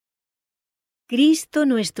Cristo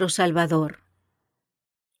Nuestro Salvador.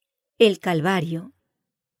 El Calvario.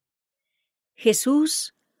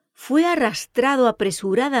 Jesús fue arrastrado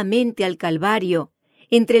apresuradamente al Calvario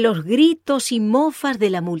entre los gritos y mofas de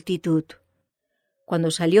la multitud. Cuando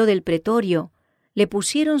salió del pretorio, le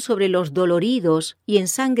pusieron sobre los doloridos y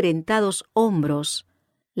ensangrentados hombros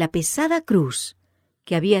la pesada cruz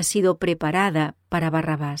que había sido preparada para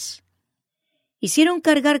Barrabás. Hicieron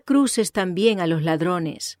cargar cruces también a los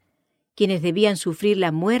ladrones, quienes debían sufrir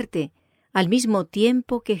la muerte al mismo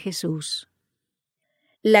tiempo que Jesús.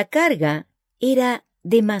 La carga era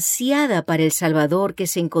demasiada para el Salvador, que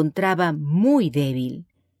se encontraba muy débil.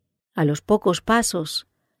 A los pocos pasos,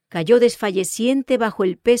 cayó desfalleciente bajo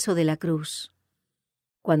el peso de la cruz.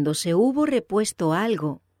 Cuando se hubo repuesto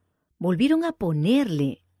algo, volvieron a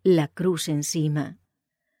ponerle la cruz encima.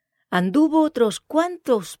 Anduvo otros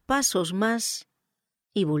cuantos pasos más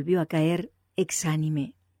y volvió a caer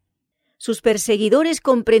exánime. Sus perseguidores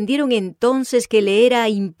comprendieron entonces que le era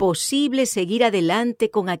imposible seguir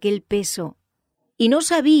adelante con aquel peso, y no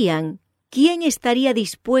sabían quién estaría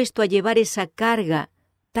dispuesto a llevar esa carga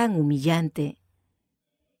tan humillante.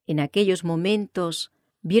 En aquellos momentos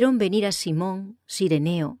vieron venir a Simón,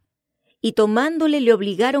 Cireneo, y tomándole le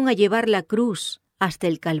obligaron a llevar la cruz hasta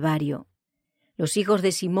el Calvario. Los hijos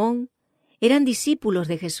de Simón eran discípulos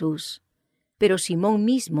de Jesús, pero Simón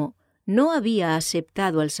mismo no había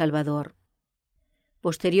aceptado al Salvador.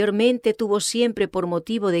 Posteriormente tuvo siempre por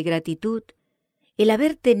motivo de gratitud el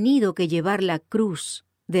haber tenido que llevar la cruz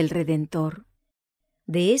del Redentor.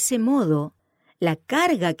 De ese modo, la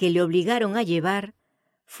carga que le obligaron a llevar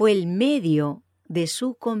fue el medio de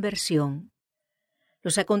su conversión.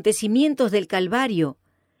 Los acontecimientos del Calvario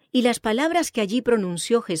y las palabras que allí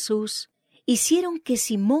pronunció Jesús hicieron que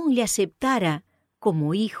Simón le aceptara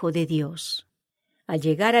como hijo de Dios. Al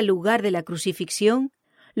llegar al lugar de la crucifixión,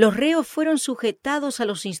 los reos fueron sujetados a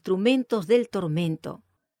los instrumentos del tormento.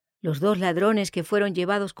 Los dos ladrones que fueron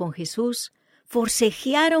llevados con Jesús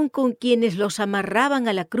forcejearon con quienes los amarraban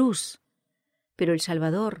a la cruz, pero el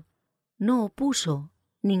Salvador no opuso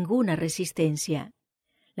ninguna resistencia.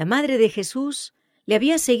 La madre de Jesús le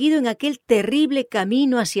había seguido en aquel terrible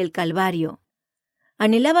camino hacia el Calvario.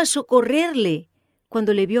 Anhelaba socorrerle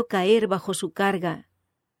cuando le vio caer bajo su carga,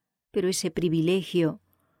 pero ese privilegio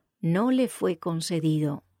no le fue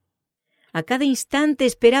concedido. A cada instante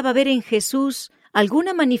esperaba ver en Jesús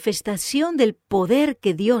alguna manifestación del poder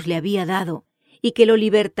que Dios le había dado y que lo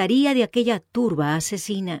libertaría de aquella turba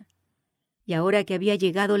asesina. Y ahora que había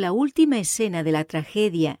llegado la última escena de la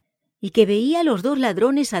tragedia y que veía a los dos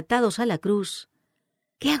ladrones atados a la cruz,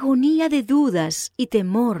 ¡qué agonía de dudas y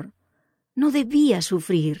temor no debía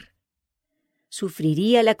sufrir!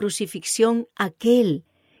 ¿Sufriría la crucifixión aquel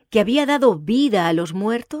que había dado vida a los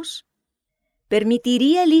muertos?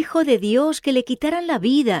 ¿Permitiría el Hijo de Dios que le quitaran la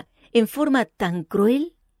vida en forma tan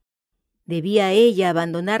cruel? ¿Debía ella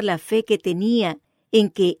abandonar la fe que tenía en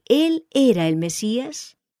que Él era el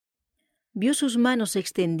Mesías? Vio sus manos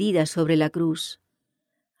extendidas sobre la cruz,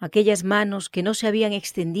 aquellas manos que no se habían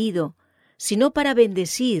extendido sino para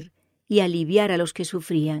bendecir y aliviar a los que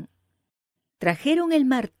sufrían. Trajeron el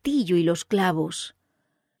martillo y los clavos,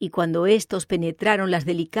 y cuando éstos penetraron las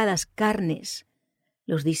delicadas carnes,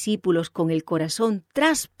 los discípulos, con el corazón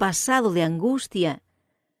traspasado de angustia,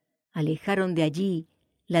 alejaron de allí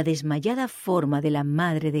la desmayada forma de la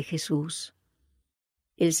madre de Jesús.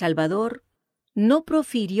 El Salvador no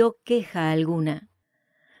profirió queja alguna.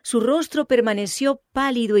 Su rostro permaneció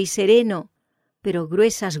pálido y sereno, pero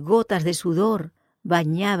gruesas gotas de sudor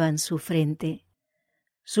bañaban su frente.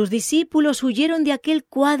 Sus discípulos huyeron de aquel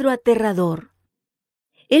cuadro aterrador.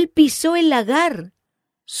 Él pisó el lagar,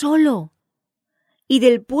 solo, y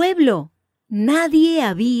del pueblo nadie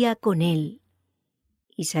había con él.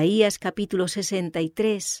 Isaías capítulo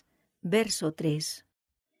 63, verso 3.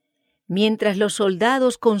 Mientras los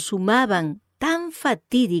soldados consumaban tan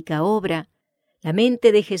fatídica obra, la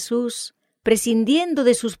mente de Jesús, prescindiendo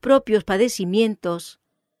de sus propios padecimientos,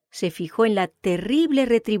 se fijó en la terrible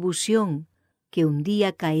retribución que un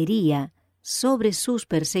día caería sobre sus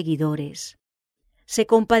perseguidores. Se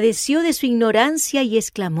compadeció de su ignorancia y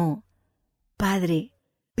exclamó: «Padre,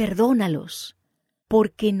 perdónalos,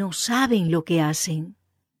 porque no saben lo que hacen».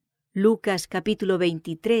 Lucas capítulo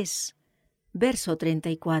 23, verso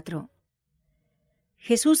 34.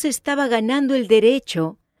 Jesús estaba ganando el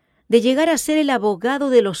derecho de llegar a ser el abogado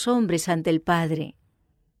de los hombres ante el Padre.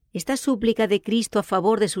 Esta súplica de Cristo a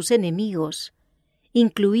favor de sus enemigos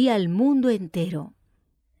incluía al mundo entero.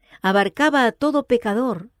 Abarcaba a todo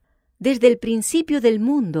pecador, desde el principio del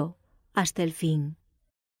mundo hasta el fin.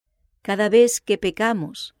 Cada vez que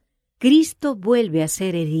pecamos, Cristo vuelve a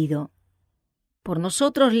ser herido. Por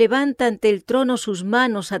nosotros levanta ante el trono sus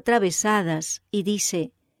manos atravesadas y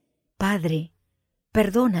dice: Padre,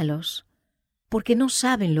 perdónalos, porque no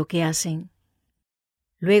saben lo que hacen.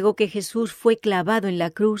 Luego que Jesús fue clavado en la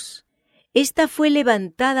cruz, ésta fue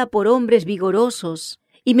levantada por hombres vigorosos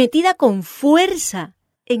y metida con fuerza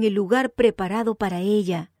en el lugar preparado para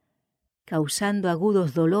ella, causando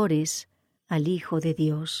agudos dolores al Hijo de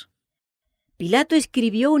Dios. Pilato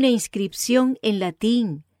escribió una inscripción en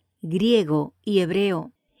latín, griego y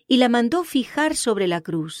hebreo, y la mandó fijar sobre la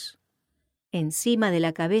cruz, encima de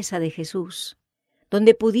la cabeza de Jesús,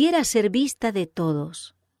 donde pudiera ser vista de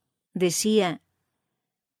todos. Decía: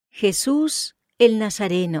 Jesús el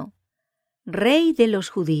Nazareno, Rey de los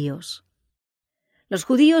judíos. Los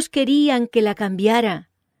judíos querían que la cambiara,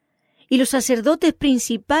 y los sacerdotes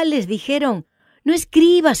principales dijeron: No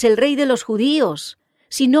escribas el Rey de los judíos,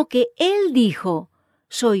 sino que él dijo: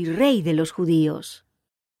 Soy Rey de los judíos.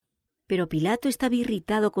 Pero Pilato estaba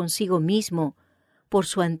irritado consigo mismo por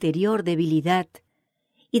su anterior debilidad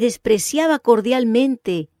y despreciaba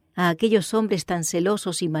cordialmente a aquellos hombres tan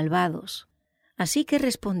celosos y malvados. Así que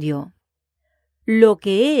respondió: Lo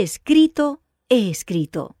que he escrito, he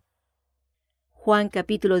escrito. Juan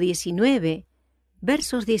capítulo 19,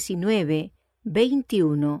 versos 19,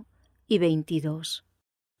 21 y 22.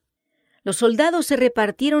 Los soldados se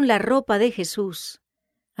repartieron la ropa de Jesús.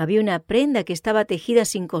 Había una prenda que estaba tejida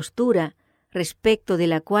sin costura, respecto de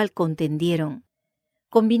la cual contendieron.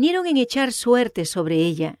 Convinieron en echar suertes sobre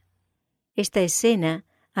ella. Esta escena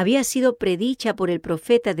había sido predicha por el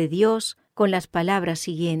profeta de Dios con las palabras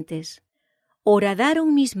siguientes: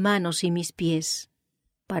 Horadaron mis manos y mis pies,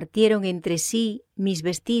 partieron entre sí mis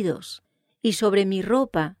vestidos, y sobre mi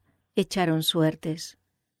ropa echaron suertes.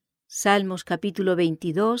 Salmos capítulo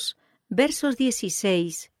 22, versos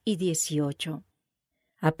 16 y 18.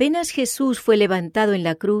 Apenas Jesús fue levantado en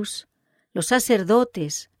la cruz, los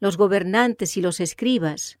sacerdotes, los gobernantes y los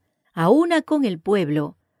escribas, a una con el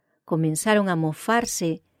pueblo, comenzaron a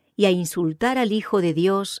mofarse y a insultar al Hijo de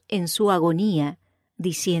Dios en su agonía,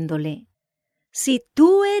 diciéndole: Si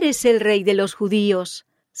tú eres el Rey de los judíos,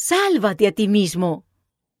 sálvate a ti mismo.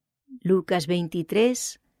 Lucas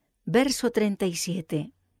 23, verso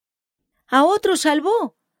 37. A otro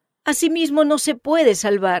salvó, a sí mismo no se puede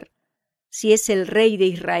salvar. Si es el Rey de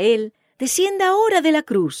Israel, descienda ahora de la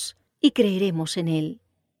cruz y creeremos en él.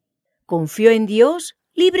 Confió en Dios,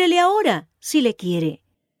 líbrele ahora, si le quiere,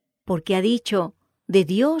 porque ha dicho: de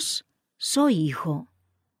Dios soy hijo.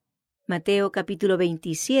 Mateo capítulo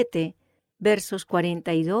 27, versos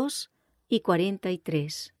 42 y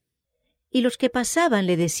 43. Y los que pasaban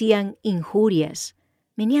le decían injurias,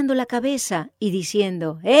 meneando la cabeza y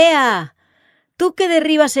diciendo: ¡Ea! Tú que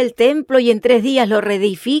derribas el templo y en 3 días lo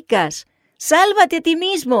reedificas, sálvate a ti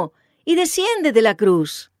mismo y desciende de la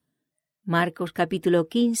cruz. Marcos capítulo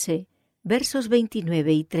 15, versos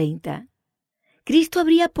 29 y 30. Cristo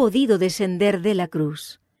habría podido descender de la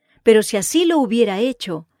cruz, pero si así lo hubiera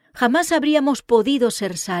hecho, jamás habríamos podido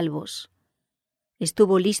ser salvos.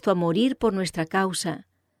 Estuvo listo a morir por nuestra causa,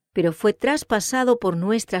 pero fue traspasado por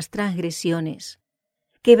nuestras transgresiones.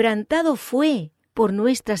 Quebrantado fue por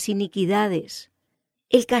nuestras iniquidades.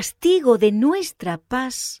 El castigo de nuestra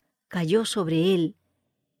paz cayó sobre él,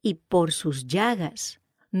 y por sus llagas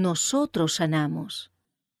nosotros sanamos.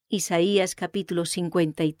 Isaías capítulo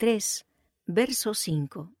 53, verso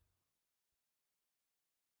 5.